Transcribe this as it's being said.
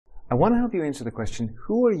I want to help you answer the question,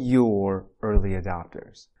 who are your early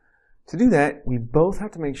adopters? To do that, we both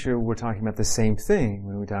have to make sure we're talking about the same thing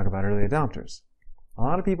when we talk about early adopters. A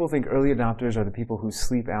lot of people think early adopters are the people who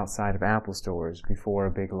sleep outside of Apple stores before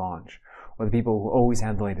a big launch, or the people who always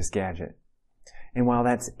have the latest gadget. And while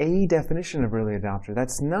that's a definition of early adopter,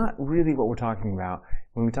 that's not really what we're talking about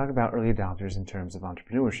when we talk about early adopters in terms of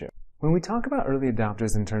entrepreneurship. When we talk about early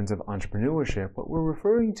adopters in terms of entrepreneurship, what we're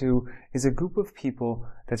referring to is a group of people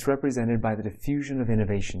that's represented by the diffusion of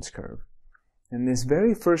innovations curve. And this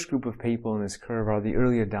very first group of people in this curve are the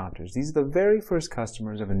early adopters. These are the very first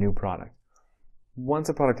customers of a new product. Once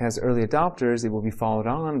a product has early adopters, it will be followed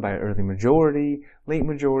on by early majority, late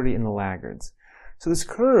majority, and the laggards. So this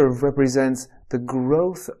curve represents the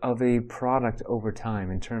growth of a product over time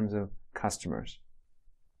in terms of customers.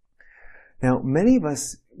 Now, many of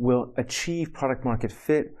us will achieve product market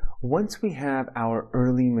fit once we have our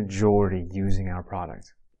early majority using our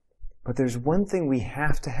product. But there's one thing we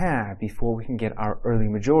have to have before we can get our early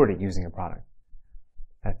majority using a product.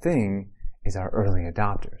 That thing is our early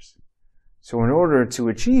adopters. So in order to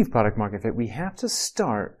achieve product market fit, we have to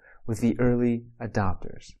start with the early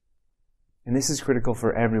adopters. And this is critical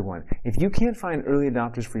for everyone. If you can't find early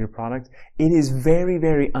adopters for your product, it is very,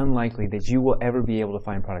 very unlikely that you will ever be able to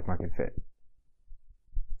find product market fit.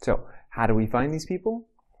 So, how do we find these people?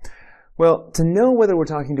 Well, to know whether we're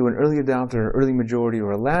talking to an early adopter, an early majority,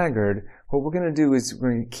 or a laggard, what we're going to do is we're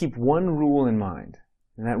going to keep one rule in mind.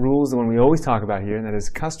 And that rule is the one we always talk about here, and that is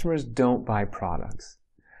customers don't buy products.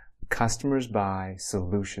 Customers buy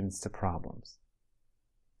solutions to problems.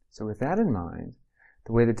 So with that in mind,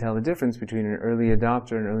 the way to tell the difference between an early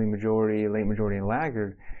adopter, an early majority, a late majority, and a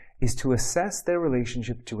laggard is to assess their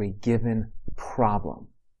relationship to a given problem.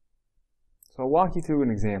 So I'll walk you through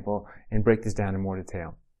an example and break this down in more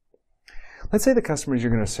detail. Let's say the customers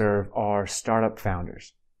you're going to serve are startup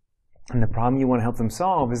founders. And the problem you want to help them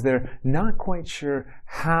solve is they're not quite sure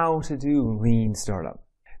how to do lean startup.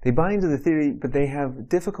 They buy into the theory, but they have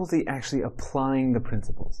difficulty actually applying the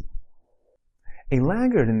principles. A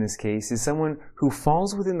laggard in this case is someone who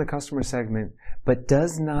falls within the customer segment, but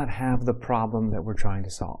does not have the problem that we're trying to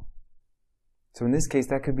solve. So in this case,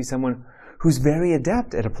 that could be someone who's very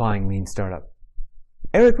adept at applying lean startup.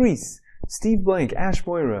 Eric Ries, Steve Blank, Ash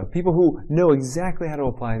Moira, people who know exactly how to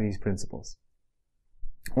apply these principles.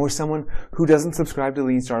 Or someone who doesn't subscribe to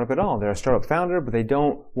lean startup at all. They're a startup founder, but they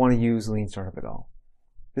don't want to use lean startup at all.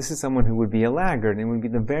 This is someone who would be a laggard and would be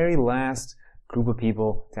the very last group of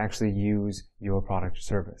people to actually use your product or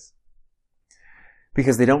service.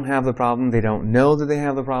 Because they don't have the problem, they don't know that they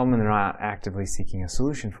have the problem, and they're not actively seeking a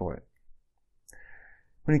solution for it.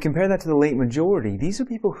 When you compare that to the late majority, these are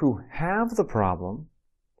people who have the problem,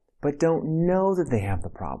 but don't know that they have the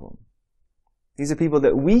problem. These are people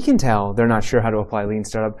that we can tell they're not sure how to apply lean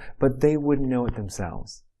startup, but they wouldn't know it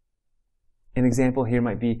themselves. An example here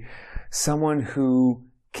might be someone who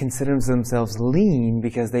considers themselves lean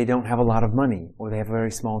because they don't have a lot of money, or they have a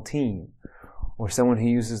very small team, or someone who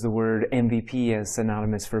uses the word MVP as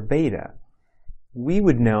synonymous for beta. We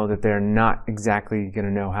would know that they're not exactly going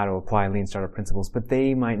to know how to apply lean startup principles, but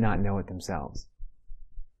they might not know it themselves.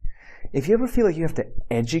 If you ever feel like you have to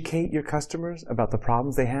educate your customers about the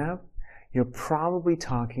problems they have, you're probably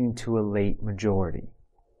talking to a late majority.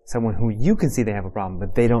 Someone who you can see they have a problem,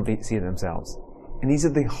 but they don't see it themselves. And these are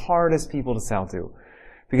the hardest people to sell to,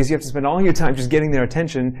 because you have to spend all your time just getting their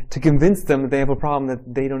attention to convince them that they have a problem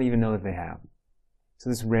that they don't even know that they have. So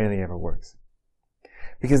this rarely ever works.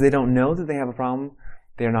 Because they don't know that they have a problem,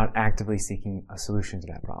 they are not actively seeking a solution to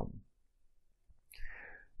that problem.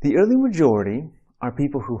 The early majority are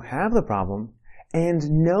people who have the problem and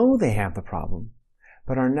know they have the problem,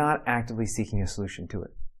 but are not actively seeking a solution to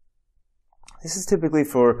it. This is typically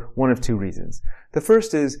for one of two reasons. The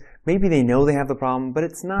first is maybe they know they have the problem, but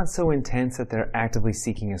it's not so intense that they're actively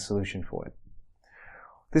seeking a solution for it.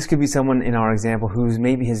 This could be someone in our example who's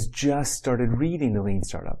maybe has just started reading the Lean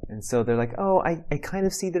Startup. And so they're like, oh, I kind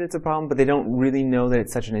of see that it's a problem, but they don't really know that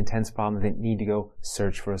it's such an intense problem that they need to go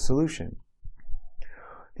search for a solution.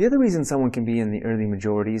 The other reason someone can be in the early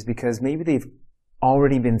majority is because maybe they've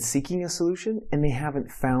already been seeking a solution and they haven't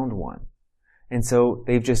found one. And so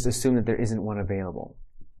they've just assumed that there isn't one available.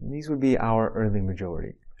 And these would be our early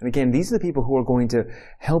majority. And again, these are the people who are going to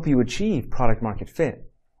help you achieve product market fit.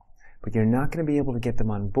 But you're not going to be able to get them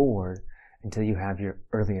on board until you have your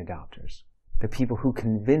early adopters. The people who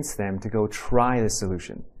convince them to go try the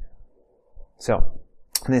solution. So,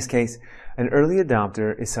 in this case, an early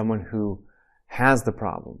adopter is someone who has the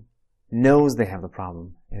problem, knows they have the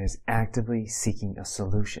problem, and is actively seeking a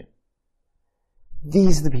solution.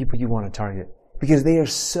 These are the people you want to target, because they are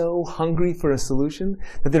so hungry for a solution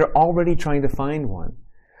that they're already trying to find one.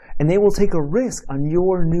 And they will take a risk on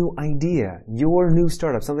your new idea, your new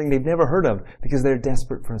startup, something they've never heard of because they're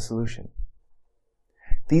desperate for a solution.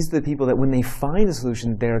 These are the people that when they find a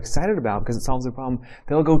solution they're excited about because it solves their problem,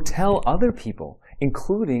 they'll go tell other people,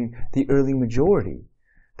 including the early majority.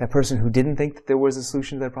 That person who didn't think that there was a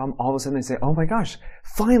solution to that problem, all of a sudden they say, oh my gosh,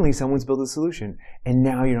 finally someone's built a solution. And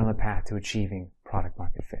now you're on the path to achieving product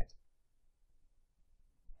market fit.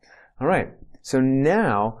 All right, so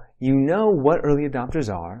now you know what early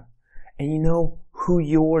adopters are, and you know who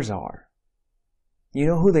yours are. You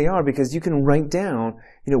know who they are because you can write down,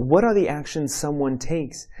 what are the actions someone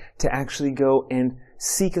takes to actually go and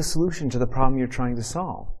seek a solution to the problem you're trying to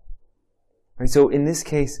solve. Right? So in this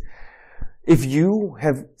case, if you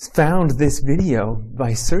have found this video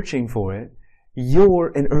by searching for it,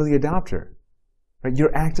 you're an early adopter. Right?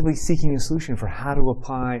 You're actively seeking a solution for how to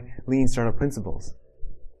apply lean startup principles.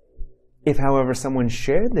 If, however, someone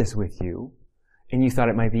shared this with you and you thought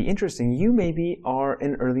it might be interesting, you maybe are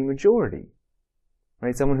an early majority.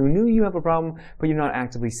 Right? Someone who knew you have a problem, but you're not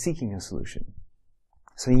actively seeking a solution.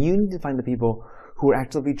 So you need to find the people who are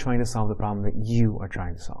actively trying to solve the problem that you are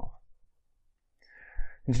trying to solve.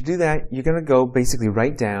 And to do that, you're going to go basically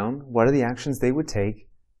write down what are the actions they would take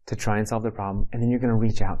to try and solve the problem, and then you're going to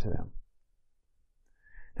reach out to them.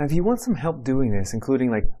 Now, if you want some help doing this, including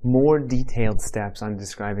like more detailed steps on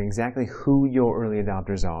describing exactly who your early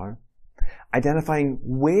adopters are, identifying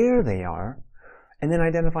where they are, and then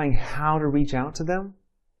identifying how to reach out to them,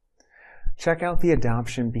 check out the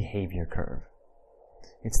Adoption Behavior Curve.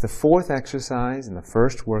 It's the fourth exercise in the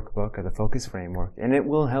first workbook of the Focus Framework, and it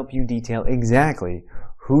will help you detail exactly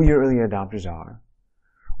who your early adopters are,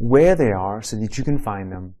 where they are so that you can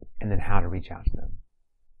find them, and then how to reach out to them.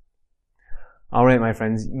 All right, my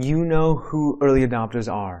friends, you know who early adopters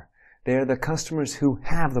are. They're the customers who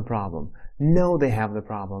have the problem, know they have the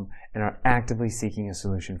problem, and are actively seeking a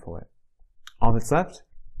solution for it. All that's left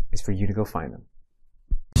is for you to go find them.